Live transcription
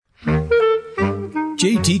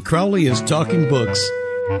JT Crowley is Talking Books.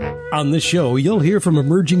 On this show, you'll hear from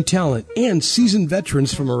emerging talent and seasoned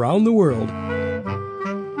veterans from around the world.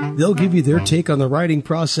 They'll give you their take on the writing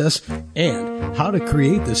process and how to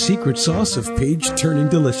create the secret sauce of page-turning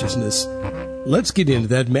deliciousness. Let's get into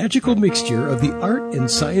that magical mixture of the art and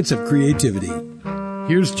science of creativity.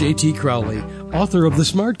 Here's JT Crowley, author of The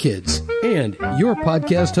Smart Kids, and your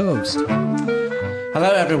podcast host. Hello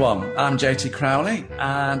everyone, I'm JT Crowley,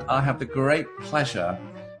 and I have the great pleasure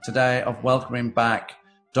today of welcoming back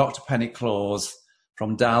Dr. Penny Claus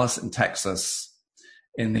from Dallas in Texas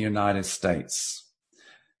in the United States.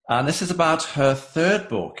 And this is about her third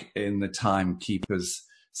book in the Timekeepers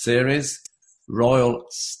series, Royal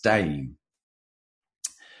Stain.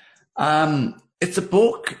 It's a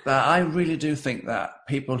book that I really do think that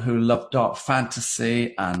people who love dark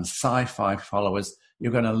fantasy and sci-fi followers,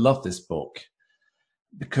 you're going to love this book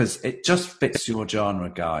because it just fits your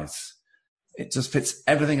genre, guys. It just fits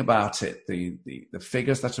everything about it, the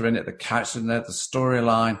figures that are in it, the characters in there, the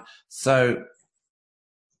storyline. So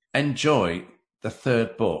enjoy the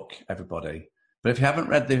third book, everybody. But if you haven't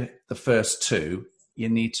read the first two, you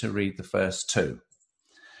need to read the first two.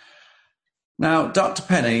 Now, Dr.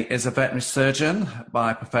 Penny is a veterinary surgeon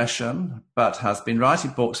by profession, but has been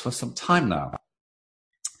writing books for some time now.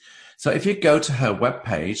 So if you go to her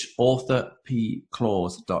webpage,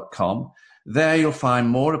 authorpclaus.com, there you'll find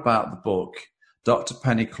more about the book Dr.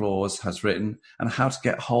 Penny Claus has written and how to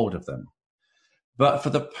get hold of them. But for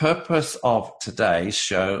the purpose of today's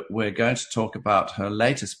show, we're going to talk about her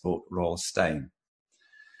latest book, Royal Stain.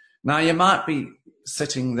 Now, you might be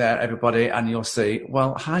sitting there, everybody, and you'll see,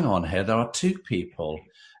 well, hang on here, there are two people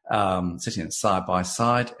sitting side by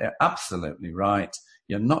side. You're absolutely right.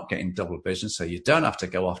 You're not getting double vision, so you don't have to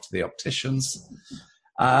go off to the opticians.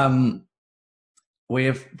 We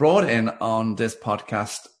have brought in on this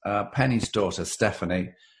podcast Penny's daughter,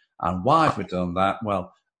 Stephanie. And why have we done that?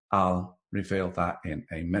 Well, I'll reveal that in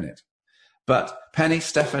a minute. But Penny,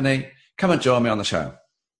 Stephanie, come and join me on the show.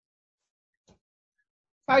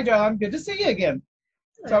 Hi, John. Good to see you again.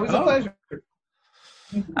 It's always a pleasure.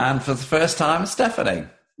 And for the first time, Stephanie,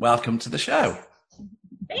 welcome to the show.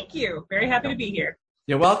 Thank you. Very happy to be here.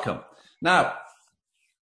 You're welcome. Now,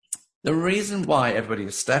 the reason why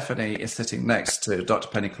Stephanie is sitting next to Dr.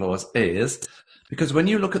 Penny Claus is because when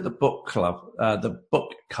you look at the book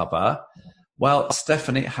cover, well,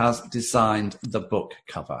 Stephanie has designed the book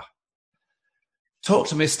cover. Talk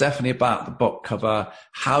to me, Stephanie, about the book cover.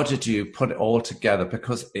 How did you put it all together?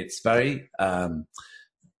 Because it's very,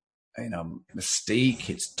 mystique,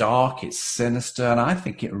 it's dark, it's sinister, and I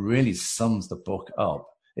think it really sums the book up.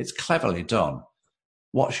 It's cleverly done.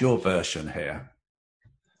 What's your version here?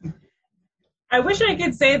 I wish I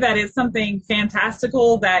could say that it's something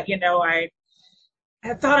fantastical that, I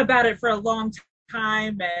had thought about it for a long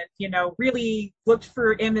time and, really looked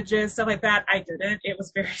for images, stuff like that. I didn't. It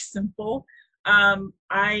was very simple.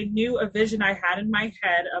 I knew a vision I had in my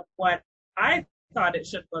head of what I thought it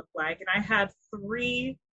should look like, and I had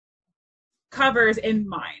 3 covers in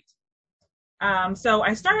mind. So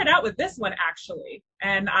I started out with this one, actually,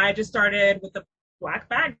 and I just started with the black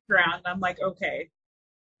background. I'm like, okay,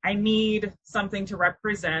 I need something to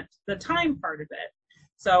represent the time part of it.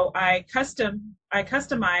 So I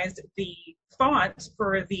customized the font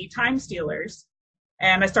for the Time Stealers,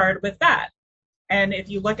 and I started with that. And if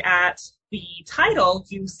you look at the title,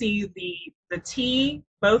 you see the T,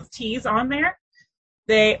 both T's on there.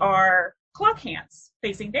 They are clock hands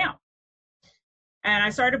facing down. And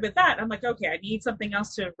I started with that. I'm like, okay, I need something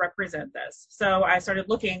else to represent this. So I started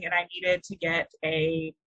looking, and I needed to get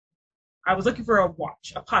I was looking for a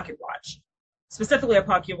watch, a pocket watch, specifically a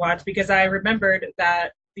pocket watch, because I remembered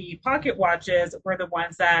that the pocket watches were the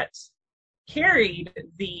ones that carried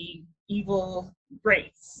the evil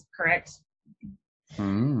wraiths, correct?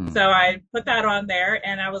 So I put that on there,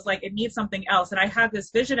 and I was like, it needs something else. And I had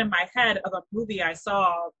this vision in my head of a movie I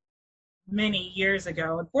saw many years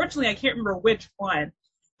ago. Unfortunately, I can't remember which one,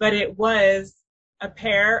 but it was a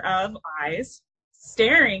pair of eyes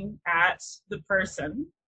staring at the person,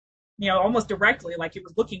 almost directly, like it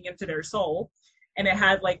was looking into their soul. And it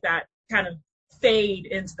had like that kind of fade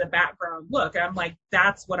into the background look. And I'm like,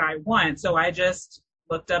 that's what I want. So I just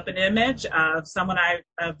looked up an image of someone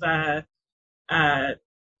an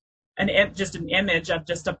image of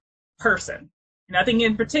just a person. Nothing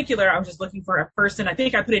in particular. I was just looking for a person. I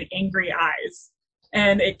think I put in angry eyes,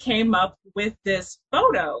 and it came up with this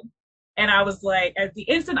photo. And I was like, at the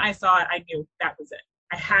instant I saw it, I knew that was it.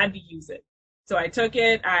 I had to use it. So I took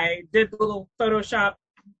it, I did a little Photoshop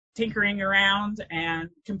tinkering around and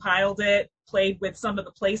compiled it, played with some of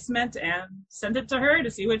the placement, and sent it to her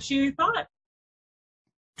to see what she thought.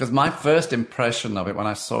 Because my first impression of it when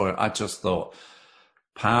I saw it, I just thought,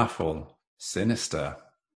 powerful, sinister.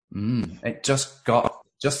 It just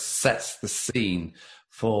sets the scene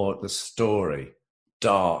for the story,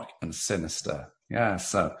 dark and sinister. Yeah,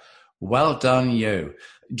 so well done, you.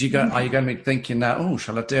 Are you going to be thinking now? Oh,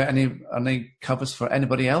 shall I do any covers for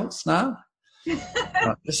anybody else now?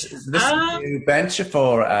 This is a new venture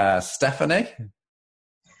for Stephanie.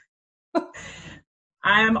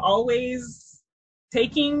 I'm always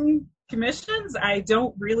taking commissions. I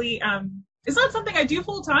don't really. It's not something I do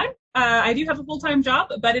full time. I do have a full-time job,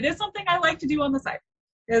 but it is something I like to do on the side.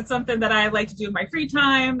 It's something that I like to do in my free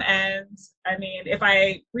time. And I mean, if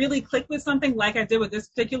I really click with something like I did with this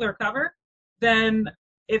particular cover, then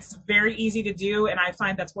it's very easy to do. And I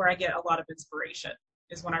find that's where I get a lot of inspiration,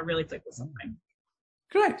 is when I really click with something.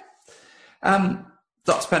 Great.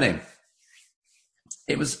 Dr. Penny,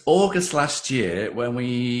 it was August last year when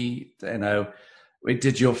we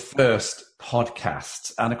did your first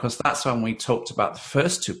podcast. And of course, that's when we talked about the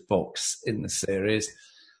first two books in the series,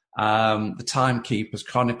 The Timekeeper's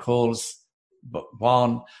Chronicles, Book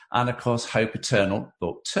 1, and of course, Hope Eternal,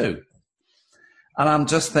 Book 2. And I'm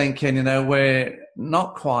just thinking, we're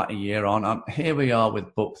not quite a year on. Here we are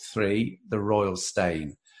with Book 3, The Royal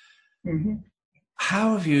Stain. Mm-hmm.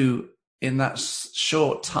 How have you, in that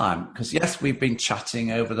short time, because yes, we've been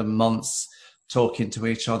chatting over the months, talking to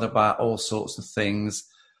each other about all sorts of things.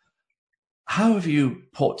 How have you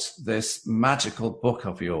put this magical book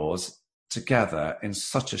of yours together in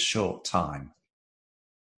such a short time?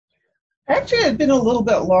 Actually, it had been a little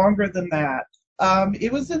bit longer than that.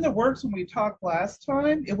 It was in the works when we talked last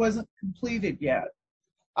time. It wasn't completed yet.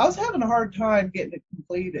 I was having a hard time getting it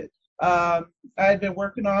completed. I had been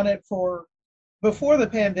working on it before the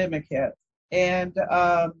pandemic hit, and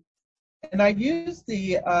I used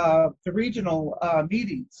the regional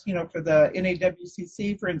meetings, for the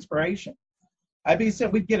NAWCC for inspiration.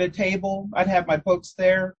 We'd get a table. I'd have my books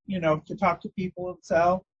there, to talk to people and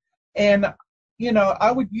sell. And,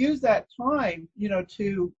 I would use that time,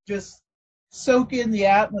 to just soak in the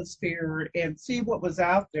atmosphere and see what was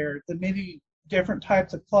out there, the many different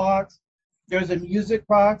types of clocks. There's a music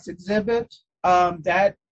box exhibit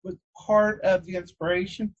that was part of the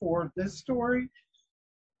inspiration for this story.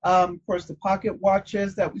 Of course, the pocket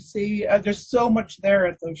watches that we see, there's so much there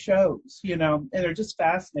at those shows, and they're just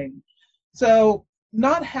fascinating. So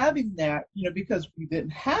not having that, because we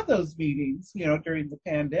didn't have those meetings, during the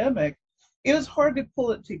pandemic, it was hard to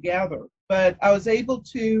pull it together. But I was able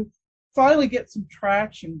to finally get some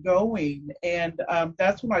traction going, and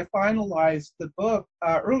that's when I finalized the book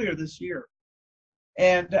earlier this year.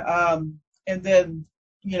 And then,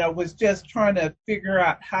 was just trying to figure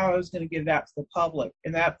out how I was going to get it out to the public.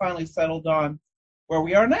 And that finally settled on where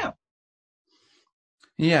we are now.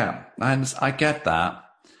 Yeah, and I get that.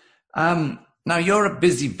 Now, you're a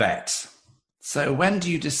busy vet. So when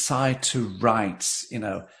do you decide to write?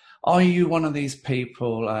 Are you one of these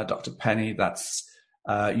people, Dr. Penny, that's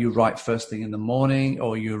you write first thing in the morning,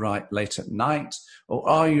 or you write late at night? Or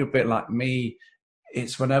are you a bit like me?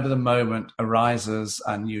 It's whenever the moment arises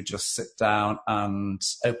and you just sit down and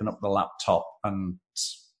open up the laptop and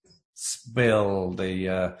spill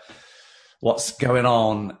what's going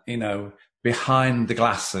on, behind the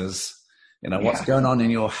glasses, what's going on in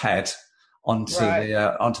your head onto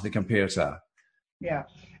the computer. Yeah.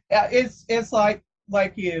 It's like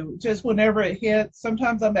you, just whenever it hits.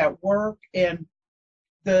 Sometimes I'm at work and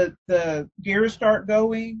the gears start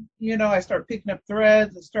going, I start picking up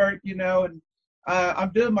threads and start, and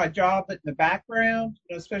I'm doing my job in the background,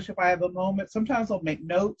 especially if I have a moment. Sometimes I'll make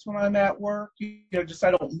notes when I'm at work, just so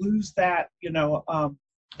I don't lose that,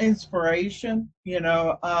 inspiration,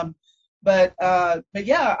 But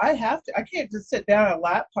yeah, I can't just sit down at a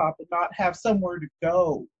laptop and not have somewhere to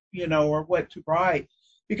go, or what to write,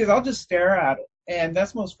 because I'll just stare at it. And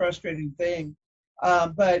that's the most frustrating thing.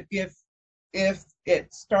 But if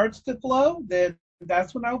it starts to flow, then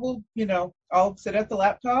that's when I will, I'll sit at the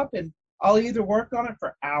laptop and I'll either work on it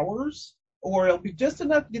for hours, or it'll be just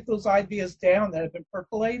enough to get those ideas down that have been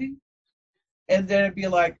percolating. And then it'd be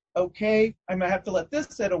like, okay, I'm going to have to let this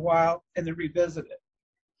sit a while and then revisit it.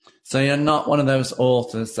 So you're not one of those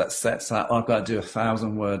authors that sets out, I've got to do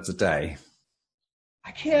 1,000 words a day.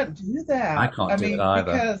 I can't do that. I can't do it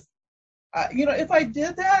either. Because, if I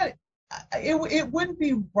did that, it wouldn't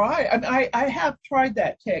be right. I mean, I have tried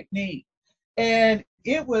that technique, and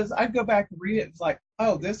I'd go back and read it. It's like,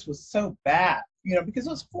 oh, this was so bad, because it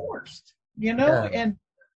was forced, Yeah. And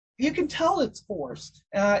you can tell it's forced.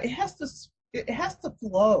 It has to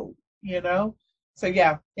flow, So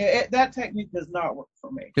yeah, that technique does not work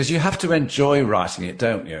for me. Because you have to enjoy writing it,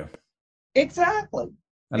 don't you? Exactly.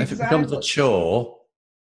 And if it becomes a chore,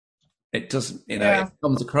 it doesn't, it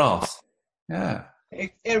comes across. Yeah.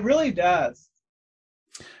 It really does.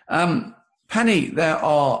 Penny, there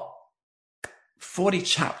are 40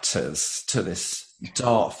 chapters to this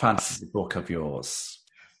dark fantasy book of yours.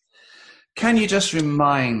 Can you just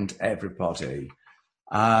remind everybody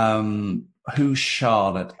who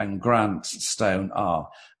Charlotte and Grant Stone are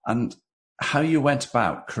and how you went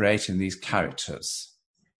about creating these characters?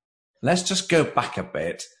 Let's just go back a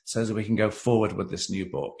bit so that we can go forward with this new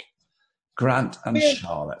book. Grant and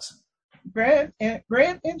Charlotte. Grant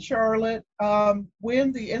and Charlotte,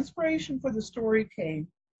 when the inspiration for the story came,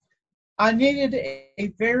 I needed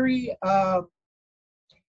a very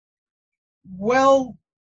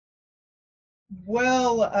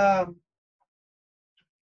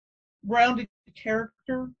rounded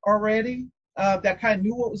character already that kind of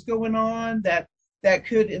knew what was going on, that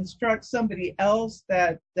could instruct somebody else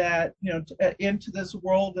that into this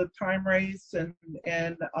world of time race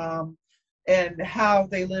and how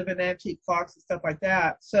they live in antique clocks and stuff like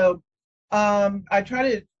that. So I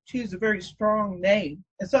try to choose a very strong name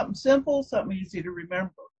and something simple, something easy to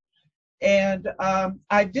remember. And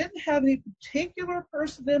I didn't have any particular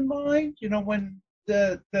person in mind, when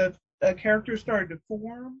the character started to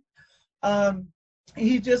form.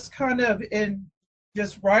 He just kind of, in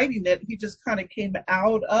just writing it, he just kind of came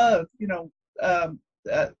out of,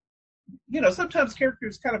 sometimes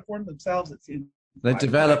characters kind of form themselves, it seems. They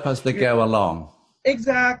develop as they go along.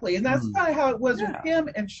 Exactly. And that's kind of how it was with him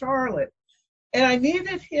and Charlotte. And I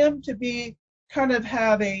needed him to be kind of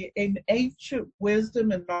have an ancient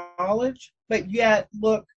wisdom and knowledge, but yet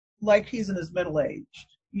look like he's in his middle aged,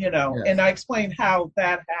 Yes. And I explain how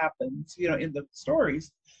that happens, in the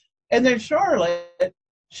stories. And then Charlotte,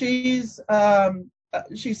 she's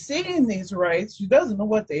seeing these wraiths. She doesn't know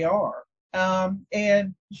what they are.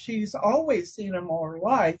 And she's always seen them all her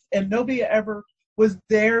life, and nobody ever was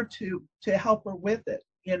there to help her with it,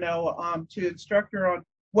 to instruct her on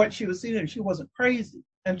what she was seeing, and she wasn't crazy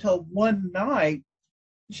until one night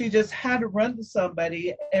she just had to run to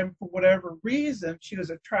somebody, and for whatever reason she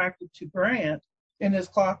was attracted to Grant in his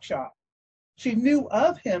clock shop. She knew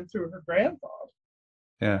of him through her grandfather.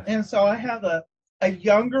 Yeah. And so I have a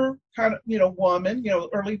younger kind of woman,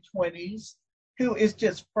 early 20s, who is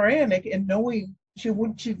just frantic and knowing she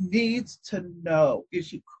needs to know, is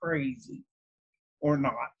she crazy or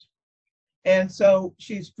not? And so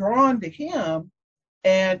she's drawn to him.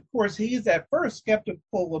 And of course, he's at first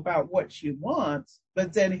skeptical about what she wants,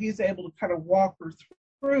 but then he's able to kind of walk her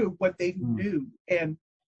through what they do. And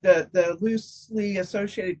the loosely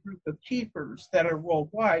associated group of keepers that are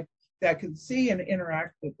worldwide that can see and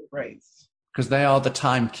interact with the race. Because they are the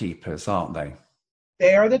timekeepers, aren't they?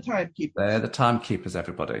 They are the timekeepers. They're the timekeepers,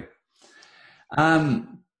 everybody.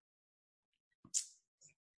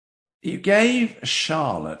 You gave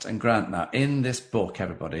Charlotte and Grant now, in this book,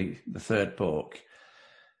 everybody, the third book,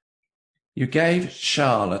 you gave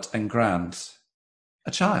Charlotte and Grant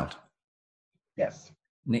a child. Yes.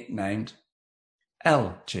 Nicknamed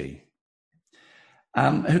LG,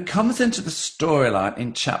 who comes into the storyline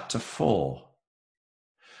in chapter 4.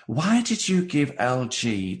 Why did you give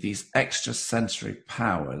LG these extrasensory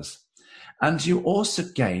powers? And you also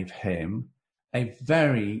gave him a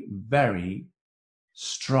very, very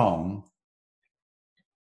strong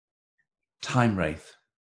time wraith,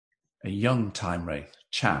 a young time wraith,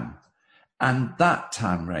 Chan. And that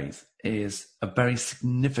time wraith is a very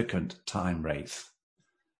significant time wraith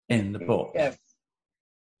in the book. Yes.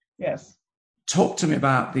 Yes. Talk to me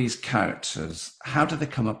about these characters. How do they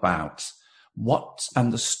come about? What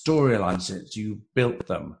and the storylines that you built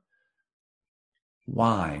them?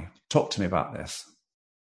 Why? Talk to me about this.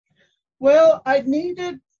 Well, I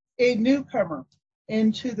needed a newcomer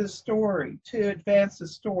into the story to advance the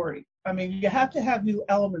story. I mean, you have to have new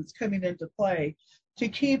elements coming into play to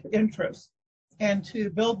keep interest and to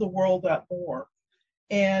build the world up more.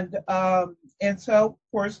 And so, of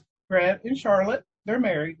course, Grant and Charlotte, they're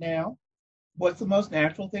married now. What's the most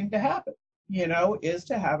natural thing to happen, is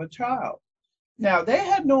to have a child. Now, they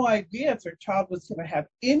had no idea if their child was going to have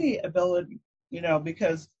any ability,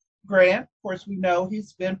 because Grant, of course, we know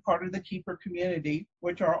he's been part of the keeper community,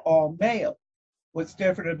 which are all male. What's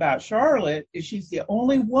different about Charlotte is she's the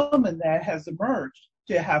only woman that has emerged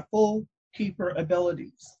to have full keeper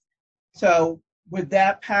abilities. So would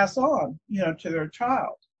that pass on, to their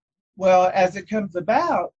child? Well, as it comes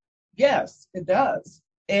about, yes, it does.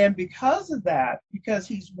 And because of that, because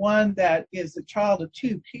he's one that is the child of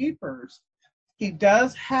two keepers, he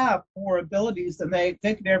does have more abilities than they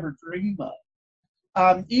could ever dream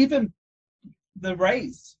of. Even the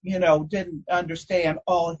race, didn't understand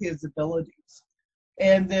all his abilities.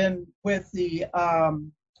 And then with the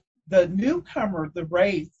newcomer, the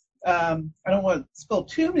Wraith, I don't want to spill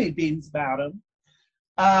too many beans about them,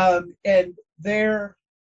 and their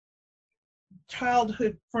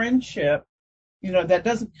childhood friendship, that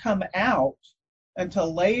doesn't come out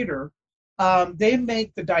until later. They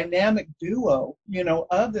make the dynamic duo,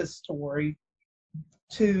 of this story.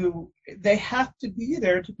 They have to be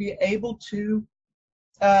there to be able to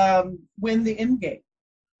win the end game.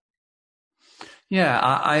 Yeah,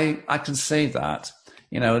 I can see that.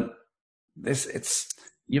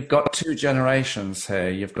 You've got two generations here.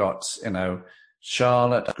 You've got,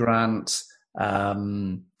 Charlotte, Grant,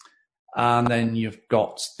 and then you've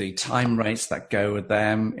got the time rates that go with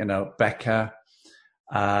them, Becca,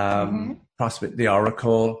 possibly the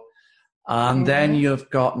Oracle. And then you've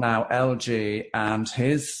got now LG and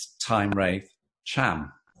his time wraith,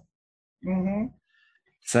 Cham.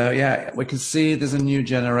 So, yeah, we can see there's a new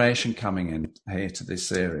generation coming in here to this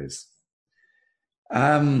series.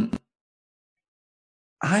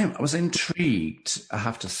 I was intrigued, I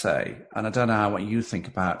have to say, and I don't know what you think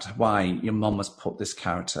about why your mum has put this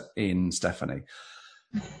character in, Stephanie.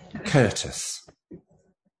 Curtis.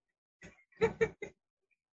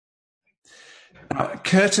 Now,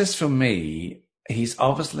 Curtis, for me, you've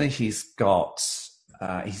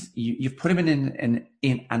put him in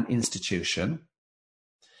an institution,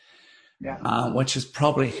 which is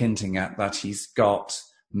probably hinting at that he's got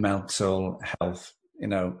mental health,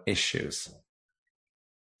 issues.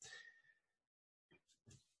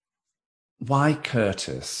 Why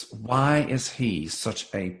Curtis? Why is he such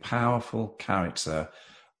a powerful character?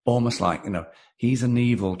 Almost like, he's an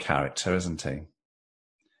evil character, isn't he?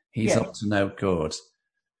 He's up to no good.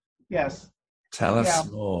 Yes. Tell us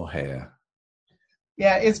more here.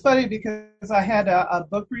 Yeah, it's funny because I had a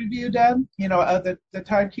book review done, of the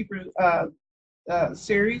Timekeeper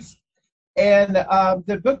series. And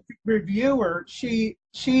the book reviewer, she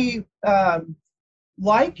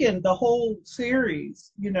likened the whole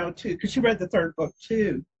series, because she read the third book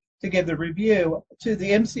too, to give the review, to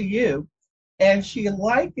the MCU. And she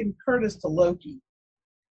likened Curtis to Loki.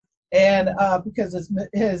 And because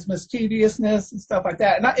his mischievousness and stuff like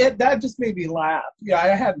that. And that just made me laugh. I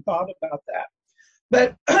hadn't thought about that.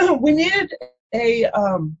 But we needed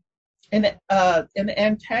an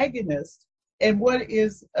antagonist. And what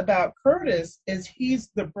is about Curtis is he's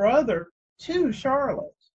the brother to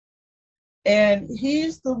Charlotte. And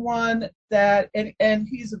he's the one that, and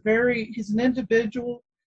he's an individual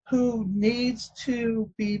who needs to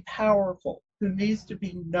be powerful, who needs to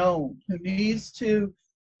be known, who needs to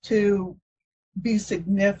be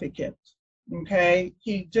significant. Okay.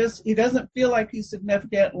 He doesn't feel like he's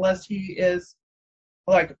significant unless he is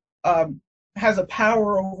like, has a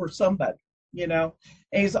power over somebody, and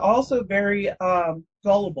he's also very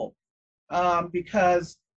gullible,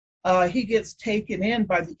 because he gets taken in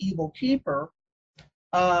by the evil keeper,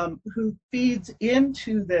 who feeds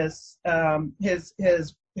into this,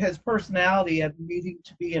 his personality of needing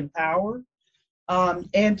to be in power,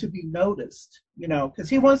 and to be noticed, because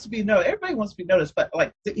he wants to be noticed. Everybody wants to be noticed, but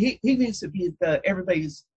like he needs to be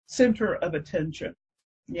everybody's center of attention.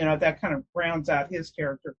 That kind of rounds out his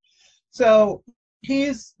character. So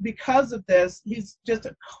because of this, he's just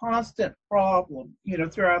a constant problem,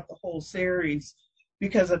 throughout the whole series,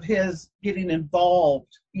 because of his getting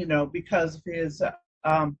involved, because of his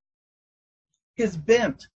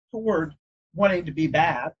bent toward wanting to be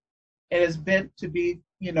bad, and his bent to be,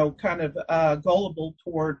 kind of gullible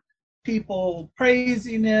toward people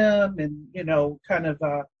praising him, and, kind of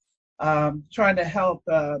trying to help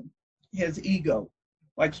his ego,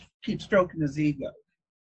 like keep stroking his ego.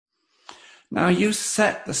 Now, you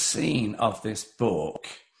set the scene of this book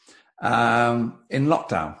in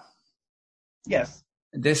lockdown. Yes.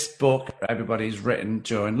 This book, everybody's written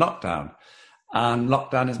during lockdown. And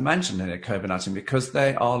lockdown is mentioned in the COVID-19 because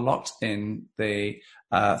they are locked in the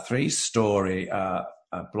 3-story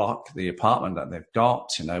block, the apartment that they've got,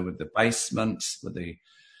 with the basement, with the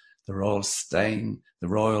royal stain, the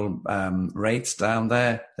royal rates down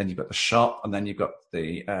there. Then you've got the shop, and then you've got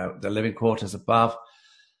the living quarters above.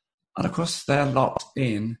 And of course, they're locked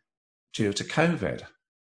in due to COVID.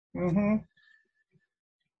 Mm-hmm.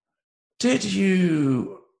 Did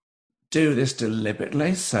you do this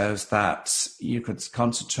deliberately so that you could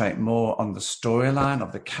concentrate more on the storyline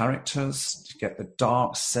of the characters to get the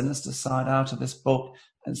dark, sinister side out of this book,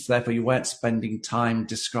 and so therefore you weren't spending time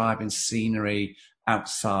describing scenery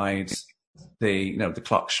outside the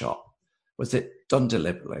clock shop? Was it done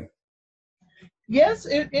deliberately? Yes,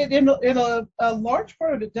 in a large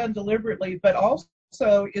part of it done deliberately, but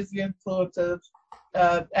also is the influence of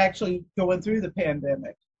actually going through the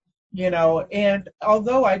pandemic. And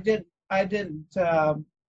although I didn't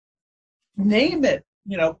name it,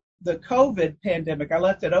 the COVID pandemic, I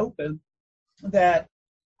left it open that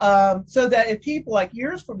so that if people like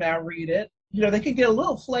years from now read it, they can get a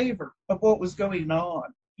little flavor of what was going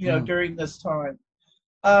on, during this time.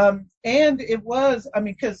 And it was,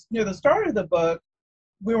 because, the start of the book,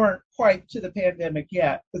 we weren't quite to the pandemic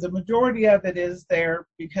yet, but the majority of it is there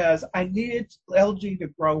because I needed LG to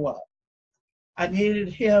grow up. I needed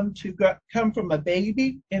him to come from a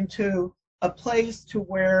baby into a place to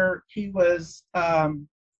where he was,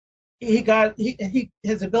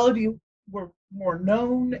 his ability were more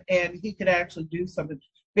known and he could actually do something.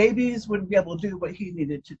 Babies wouldn't be able to do what he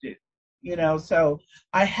needed to do, so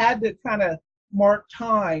I had to kind of mark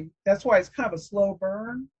time. That's why it's kind of a slow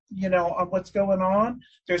burn, on what's going on.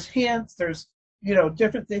 There's hints, there's,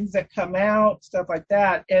 different things that come out, stuff like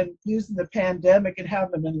that. And using the pandemic and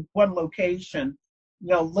having them in one location,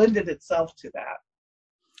 lended itself to that.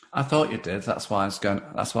 I thought you did. That's why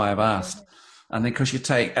I've asked. And then because you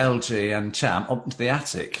take LG and Champ up into the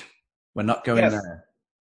attic, we're not going there.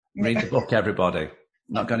 Read the book, everybody.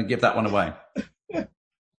 Not going to give that one away.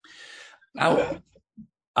 Now,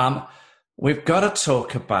 we've got to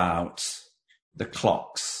talk about the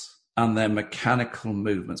clocks and their mechanical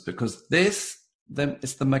movements, because it's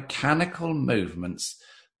the mechanical movements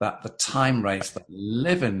that the time wraiths that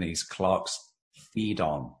live in these clocks feed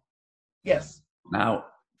on. Yes. Now,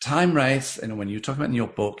 time wraiths, when you talk about in your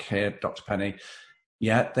book here, Dr. Penny,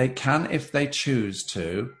 they can, if they choose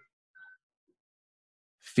to,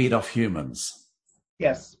 feed off humans.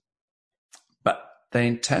 Yes. But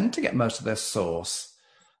they tend to get most of their source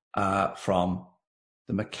from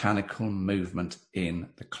the mechanical movement in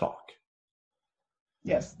the clock.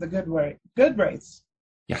 Yes, the good wraiths.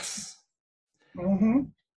 Yes.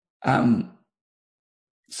 Mm-hmm.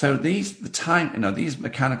 So these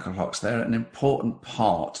mechanical clocks, they're an important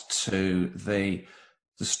part to the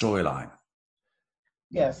storyline.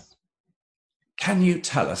 Yes. Can you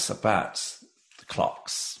tell us about the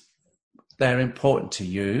clocks? They're important to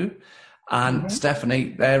you. And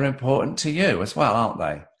Stephanie, they're important to you as well, aren't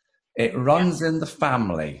they? It runs in the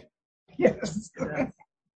family. Yes.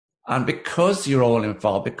 And because you're all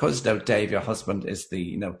involved, because Dave, your husband, is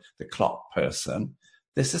the clock person,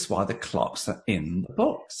 this is why the clocks are in the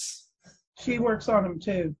books. She works on them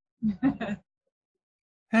too.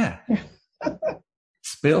 Yeah.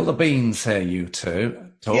 Spill the beans here, you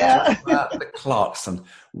two. Talk to us about the clocks and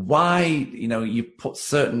why, you put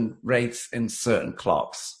certain rates in certain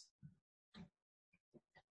clocks.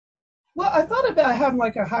 Well, I thought about having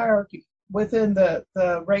like a hierarchy within the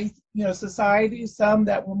wraith, society. Some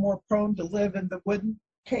that were more prone to live in the wooden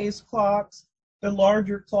case clocks, the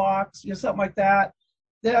larger clocks, something like that.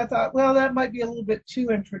 Then I thought, well, that might be a little bit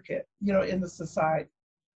too intricate, in the society.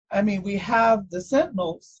 We have the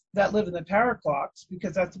sentinels that live in the tower clocks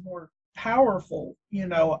because that's a more powerful,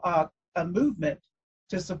 a movement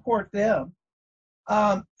to support them.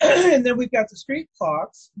 And then we've got the street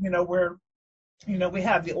clocks, where, we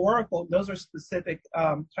have the oracle. Those are specific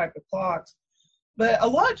type of clocks. But a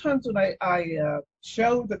lot of times when I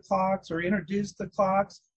show the clocks or introduce the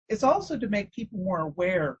clocks, it's also to make people more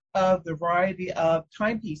aware of the variety of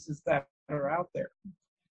timepieces that are out there.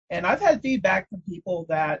 And I've had feedback from people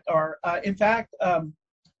that are, in fact,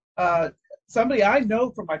 somebody I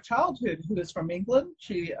know from my childhood who is from England.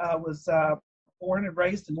 She was born and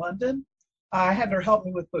raised in London. I had her help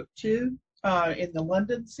me with book 2 in the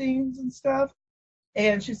London scenes and stuff.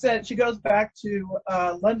 And she said she goes back to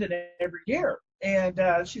London every year.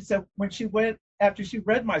 And she said when she went, after she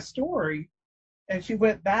read my story, and she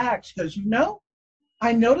went back, she goes,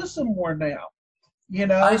 I notice them more now.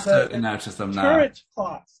 I certainly notice them now. Current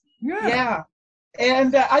clocks. Yeah.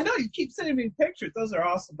 And I know you keep sending me pictures. Those are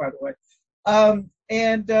awesome, by the way.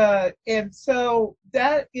 And so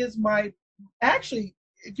that is actually,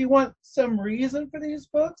 if you want some reason for these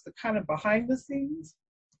books, the kind of behind the scenes,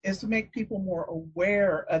 is to make people more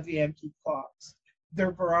aware of the antique clocks,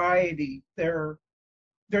 their variety, their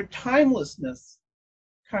timelessness,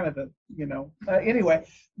 kind of anyway.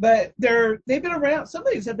 But they've been around. Some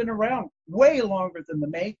of these have been around way longer than the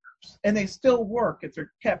makers, and they still work if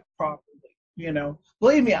they're kept properly.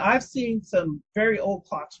 Believe me, I've seen some very old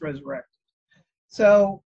clocks resurrected.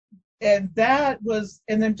 So, and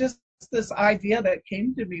then just this idea that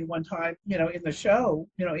came to me one time, in the show,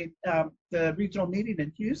 in the regional meeting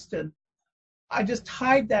in Houston, I just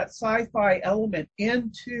tied that sci-fi element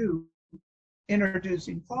into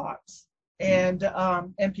introducing clocks, and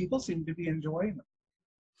people seem to be enjoying them.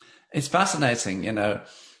 It's fascinating,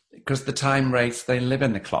 because the time wraiths, they live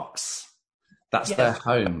in the clocks. That's their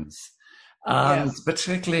homes. And Yes.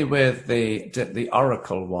 particularly with the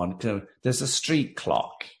Oracle one, there's a street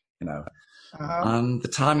clock, Uh-huh. and the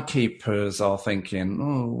timekeepers are thinking,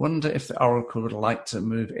 oh, wonder if the Oracle would like to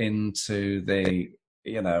move into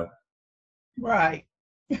you know, Right.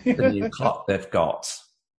 the new clock they've got.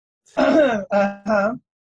 Uh-huh.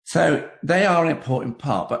 So they are an important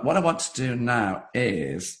part. But what I want to do now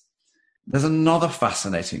is there's another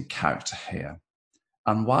fascinating character here.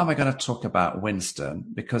 And why am I going to talk about Winston?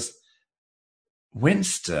 Because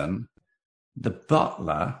Winston, the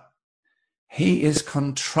butler, he is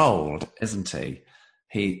controlled, isn't he?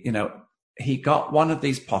 He got one of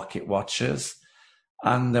these pocket watches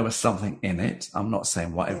and there was something in it. I'm not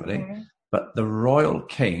saying what everybody, but the royal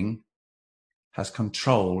king has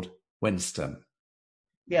controlled Winston.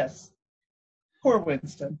 Yes. Poor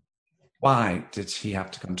Winston. Why did he have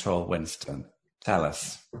to control Winston? Tell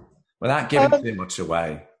us, without giving too much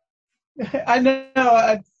away. I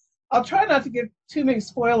know. I'll try not to give too many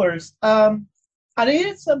spoilers. I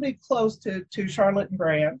needed somebody close to Charlotte and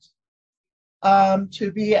Grant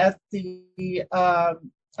to be at the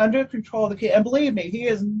under control of the king. And believe me,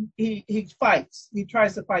 he fights. He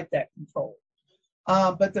tries to fight that control.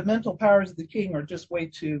 But the mental powers of the king are just way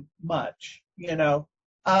too much,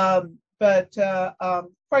 But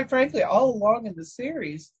quite frankly, all along in the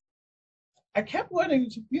series, I kept wanting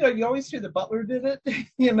to, you always hear the butler did it,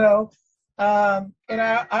 And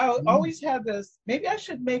I always had this, maybe I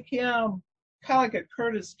should make him kind of like a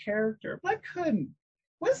Curtis character, but I couldn't.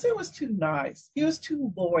 Winston was too nice. He was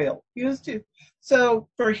too loyal. So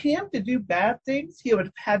for him to do bad things, he would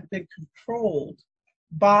have had to be controlled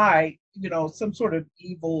by, some sort of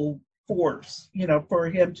evil force, for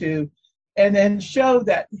him to, and then show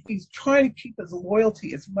that he's trying to keep his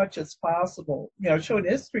loyalty as much as possible, showing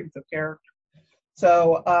his strength of character.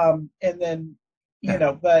 So, and then,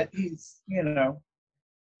 but he's,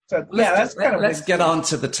 so that's kind of. Let's get on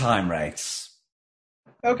to the time rates.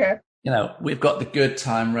 Okay. We've got the good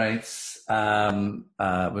time rates.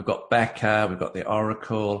 We've got Becca. We've got the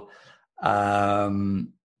Oracle.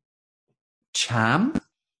 Cham.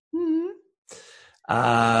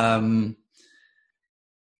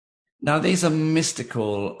 Now, these are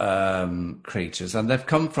mystical creatures, and they've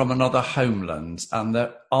come from another homeland, and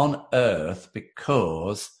they're on Earth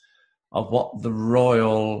because of what the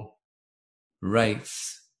royal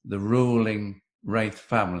Wraiths, the ruling Wraith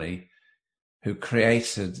family, who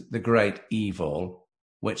created the great evil,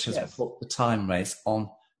 which has put the time race on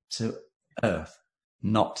to Earth,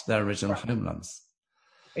 not their original homelands.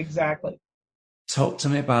 Exactly. Talk to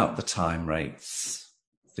me about the time rates,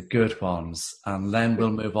 the good ones, and then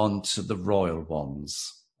we'll move on to the royal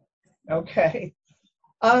ones. Okay.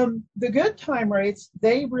 The good time rates,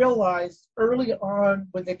 they realized early on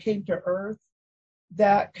when they came to Earth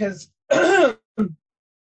that because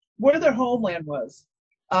where their homeland was,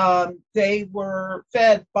 they were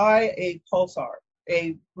fed by a pulsar,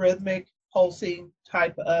 a rhythmic pulsing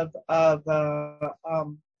type of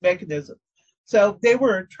mechanism. So they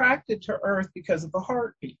were attracted to Earth because of the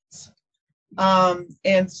heartbeats.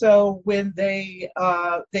 And so when they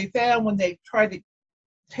found when they tried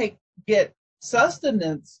to get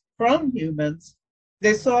sustenance from humans,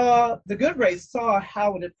 the good race saw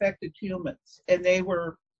how it affected humans, and they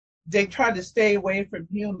tried to stay away from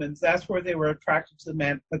humans. That's where they were attracted to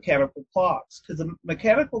the mechanical clocks, because the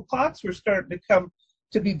mechanical clocks were starting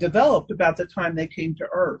to be developed about the time they came to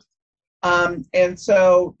Earth. And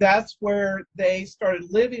so that's where they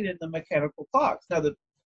started living in the mechanical clocks. Now, the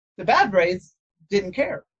bad race didn't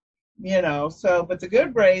care, but the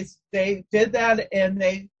good race, they did that, and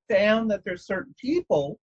they found that there's certain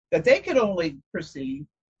people that they could only perceive,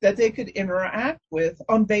 that they could interact with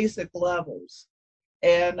on basic levels,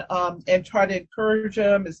 and try to encourage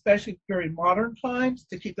them, especially during modern times,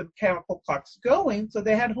 to keep the mechanical clocks going so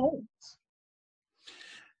they had homes.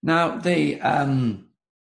 Now, the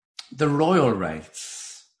royal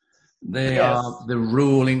Wraiths, they are the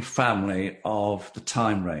ruling family of the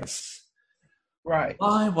time race. Right.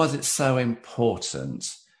 Why was it so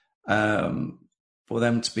important for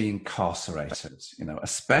them to be incarcerated,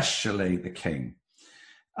 especially the king?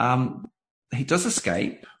 He does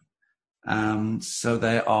escape. So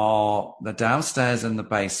they're downstairs in the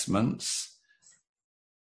basements.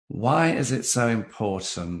 Why is it so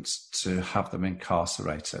important to have them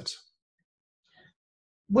incarcerated?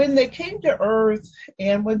 When they came to Earth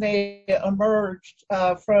and when they emerged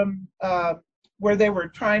from where they were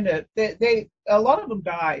trying to, a lot of them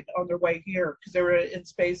died on their way here because they were in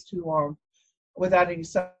space too long without any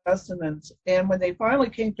sustenance. And when they finally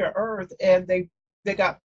came to Earth and they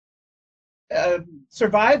got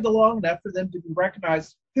survived long enough for them to be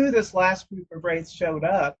recognized, who this last group of Wraiths showed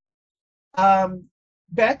up,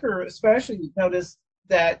 Becker especially noticed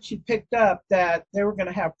that she picked up that they were going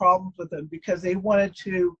to have problems with them because they wanted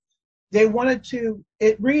to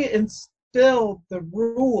it reinstilled the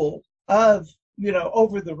rule of,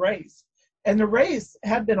 over the race. And the race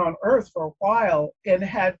had been on Earth for a while and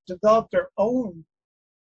had developed their own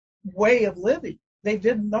way of living. They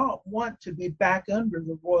did not want to be back under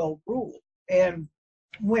the royal rule. And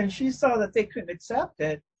when she saw that they couldn't accept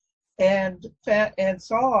it and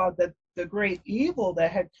saw that the great evil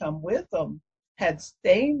that had come with them had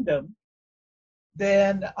stained them,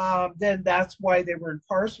 then that's why they were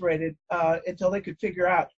incarcerated until they could figure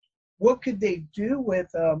out what could they do with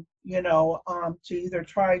them, to either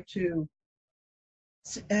try to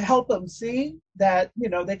help them see that,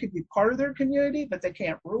 they could be part of their community, but they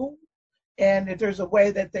can't rule. And if there's a way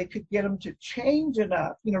that they could get them to change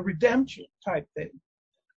enough, redemption type thing.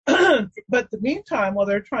 But the meantime, while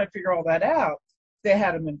they're trying to figure all that out, they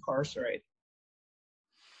had them incarcerated.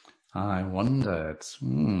 I wondered.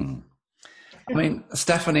 I mean,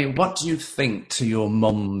 Stephanie, what do you think to your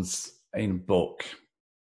mum's book?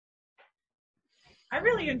 I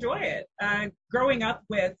really enjoy it. Growing up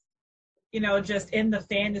with, just in the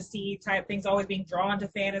fantasy type things, always being drawn to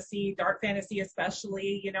fantasy, dark fantasy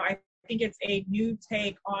especially, I think it's a new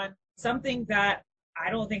take on something that I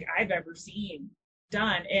don't think I've ever seen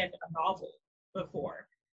done in a novel before.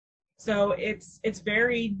 So it's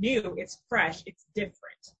very new, it's fresh, it's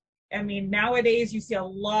different. I mean, nowadays you see a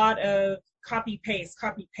lot of copy paste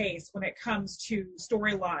when it comes to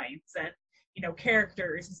storylines and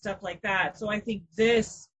characters and stuff like that. So I think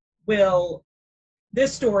this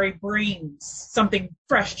story brings something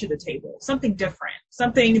fresh to the table, something different,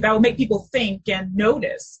 something that will make people think and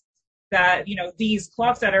notice that these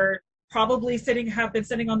clocks that are probably have been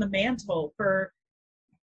sitting on the mantle for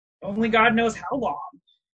only God knows how long,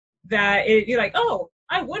 that you're like, oh,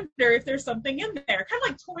 I wonder if there's something in there. Kind of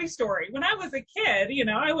like Toy Story. When I was a kid,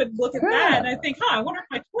 I would look at that and I think, I wonder if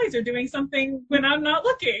my toys are doing something when I'm not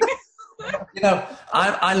looking.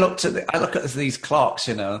 I look at these clocks,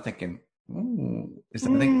 I'm thinking, is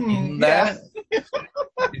there anything in there? Yeah.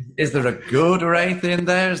 Is there a good or anything in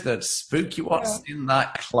there? Is there spooky? What's in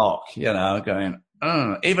that clock? Going,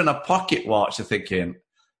 even a pocket watch, you're thinking,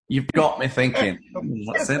 you've got me thinking,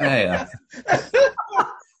 what's in here?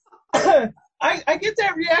 I get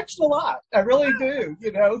that reaction a lot. I really do.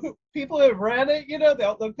 People who have read it,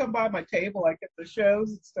 they'll come by my table, like at the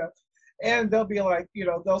shows and stuff, and they'll be like,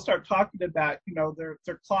 they'll start talking about,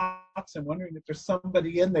 their clocks and wondering if there's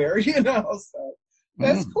somebody in there, So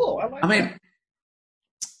that's cool. I mean,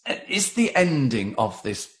 is the ending of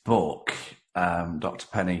this book, Dr.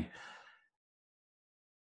 Penny,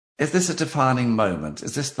 is this a defining moment?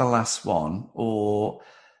 Is this the last one, or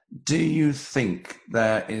do you think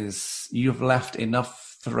you've left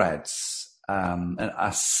enough threads,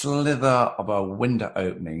 a slither of a window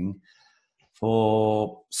opening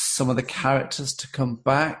for some of the characters to come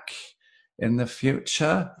back in the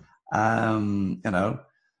future? A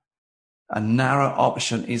narrow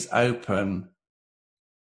option is open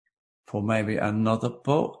for maybe another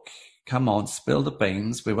book. Come on, spill the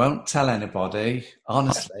beans. We won't tell anybody.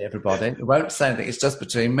 Honestly, everybody. We won't say anything. It's just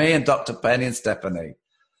between me and Dr. Penny and Stephanie.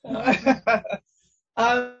 I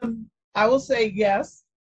will say yes.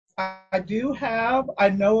 I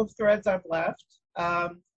know of threads I've left.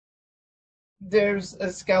 There's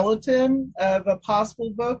a skeleton of a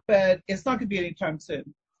possible book, but it's not going to be anytime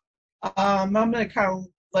soon. I'm going to kind of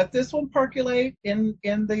let this one percolate in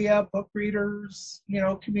the book readers,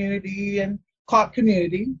 community and clock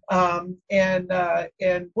community, and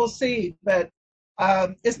we'll see. But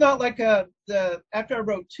it's not like after I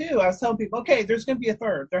wrote 2, I was telling people, okay, there's going to be a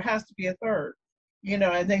third. There has to be a third,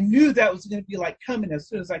 and they knew that was going to be like coming as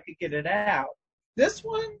soon as I could get it out. This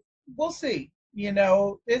one, we'll see.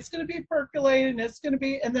 It's going to be percolating. It's going to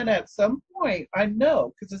be, and then at some point, I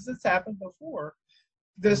know, because this has happened before,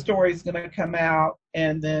 the story's going to come out,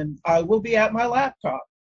 and then I will be at my laptop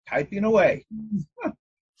typing away.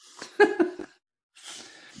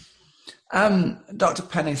 Dr.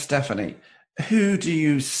 Penny, Stephanie, who do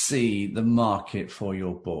you see the market for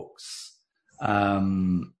your books?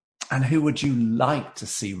 And who would you like to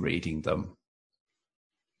see reading them?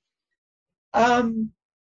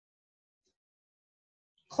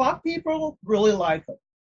 Clock people really like them.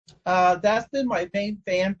 That's been my main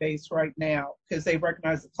fan base right now, because they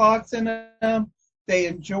recognize the clocks in them. They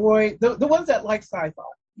enjoy the ones that like sci-fi,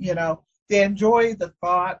 they enjoy the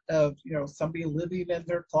thought of, somebody living in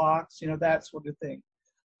their clocks, that sort of thing.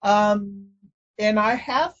 And I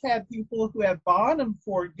have had people who have bought them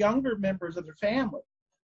for younger members of their family,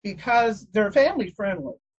 because they're family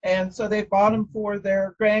friendly. And so they bought them for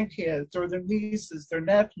their grandkids or their nieces, their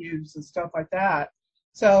nephews, and stuff like that.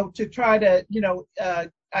 So to try to,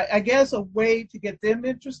 I guess a way to get them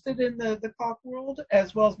interested in the clock world,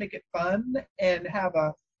 as well as make it fun and have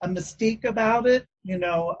a mystique about it,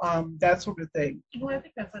 that sort of thing. Well, I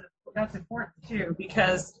think that's important too,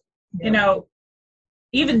 because,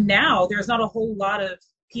 even now there's not a whole lot of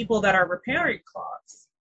people that are repairing clocks.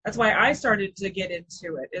 That's why I started to get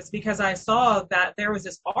into it. It's because I saw that there was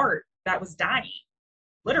this art that was dying,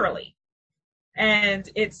 literally. And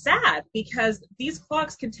it's sad because these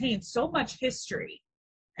clocks contain so much history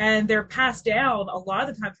and they're passed down a lot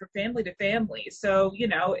of the time from family to family. So,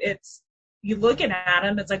 it's, you looking at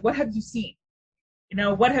them, it's like, what have you seen?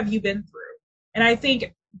 What have you been through? And I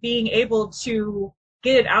think being able to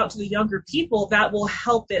get it out to the younger people, that will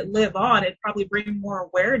help it live on and probably bring more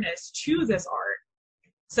awareness to this art.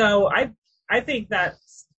 So I think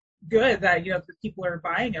that's good that the people are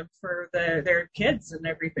buying them for their kids and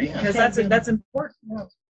everything, because that's important. Yeah.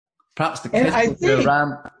 Perhaps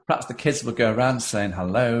the kids will go around saying,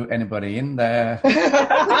 "Hello, anybody in there?"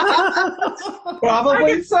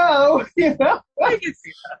 Probably so. I can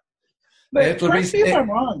see that. But it'd be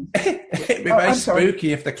wrong. It'd be very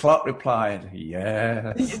spooky if the clock replied,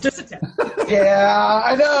 "Yes." Just a tip. Yeah,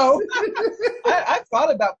 I know. I thought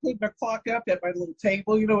about putting a clock up at my little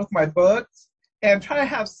table, with my books, and try to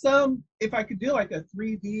have if I could do like a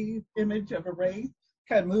 3D image of a wraith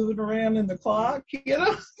kind of moving around in the clock,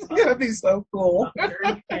 It'd be so cool.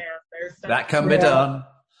 That can be done.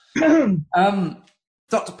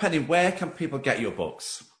 Dr. Penny, where can people get your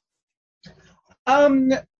books?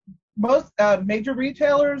 Most major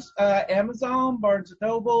retailers, Amazon, Barnes &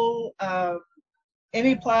 Noble,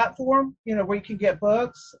 any platform, where you can get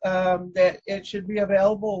books, that it should be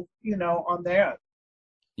available, on there.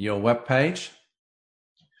 Your webpage?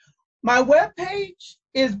 My webpage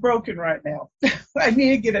is broken right now. I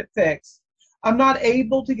need to get it fixed. I'm not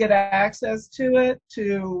able to get access to it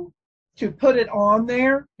to put it on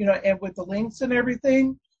there, and with the links and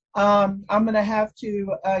everything. I'm going to have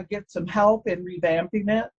to get some help in revamping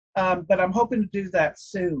it. But I'm hoping to do that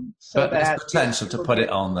soon. But there's potential to put it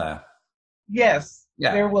on there. Yes,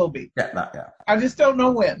 there will be. Get that, yeah. I just don't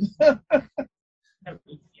know when.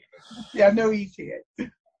 No ETA.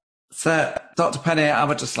 So, Dr. Penny, I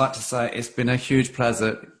would just like to say it's been a huge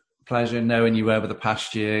pleasure knowing you over the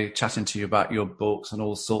past year, chatting to you about your books and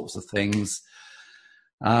all sorts of things.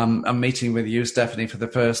 I'm meeting with you, Stephanie, for the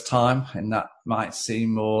first time, and that might see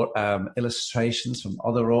more illustrations from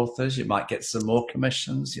other authors. You might get some more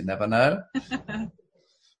commissions. You never know.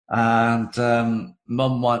 And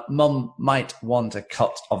Mum might want a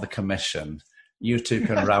cut of the commission. You two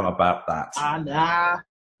can row about that. Nah.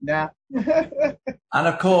 And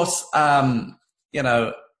of course,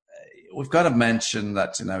 we've got to mention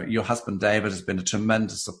that your husband David has been a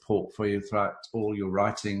tremendous support for you throughout all your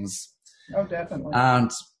writings. Oh, definitely.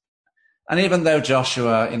 And even though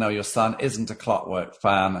Joshua, your son, isn't a Clockwork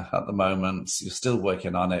fan at the moment, you're still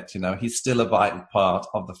working on it. He's still a vital part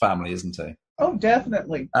of the family, isn't he? Oh,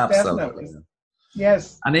 definitely. Absolutely. Definitely.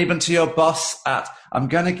 Yes. And even to your boss I'm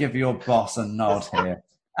going to give your boss a nod here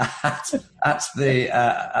at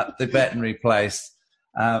the veterinary place.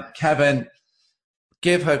 Kevin,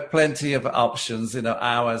 give her plenty of options,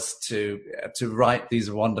 hours to write these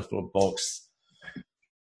wonderful books.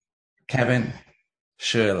 Kevin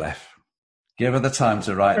Shirley, give her the time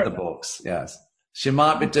to write the books. Yes, she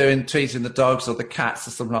might be treating the dogs or the cats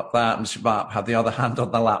or something like that, and she might have the other hand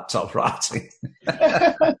on the laptop writing.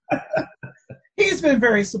 He's been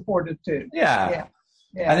very supportive too. Yeah.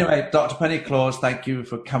 Anyway, Dr. Penny Claus, thank you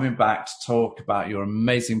for coming back to talk about your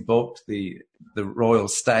amazing book, the Royal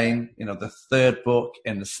Stain. The third book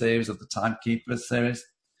in the series of the Timekeepers series.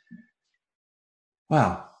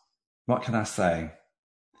 Well, what can I say?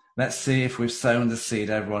 Let's see if we've sown the seed,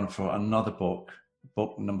 everyone, for another book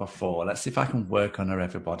number 4. Let's see if I can work on her,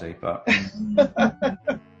 everybody. But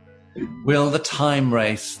will the time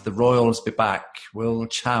race, the Royals be back? Will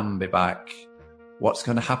Cham be back? What's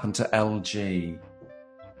going to happen to LG?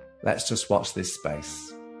 Let's just watch this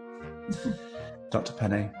space. Dr.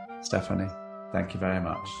 Penny, Stephanie, thank you very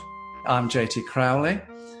much. I'm JT Crowley.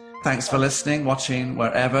 Thanks for listening, watching,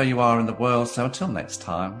 wherever you are in the world. So until next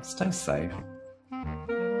time, stay safe.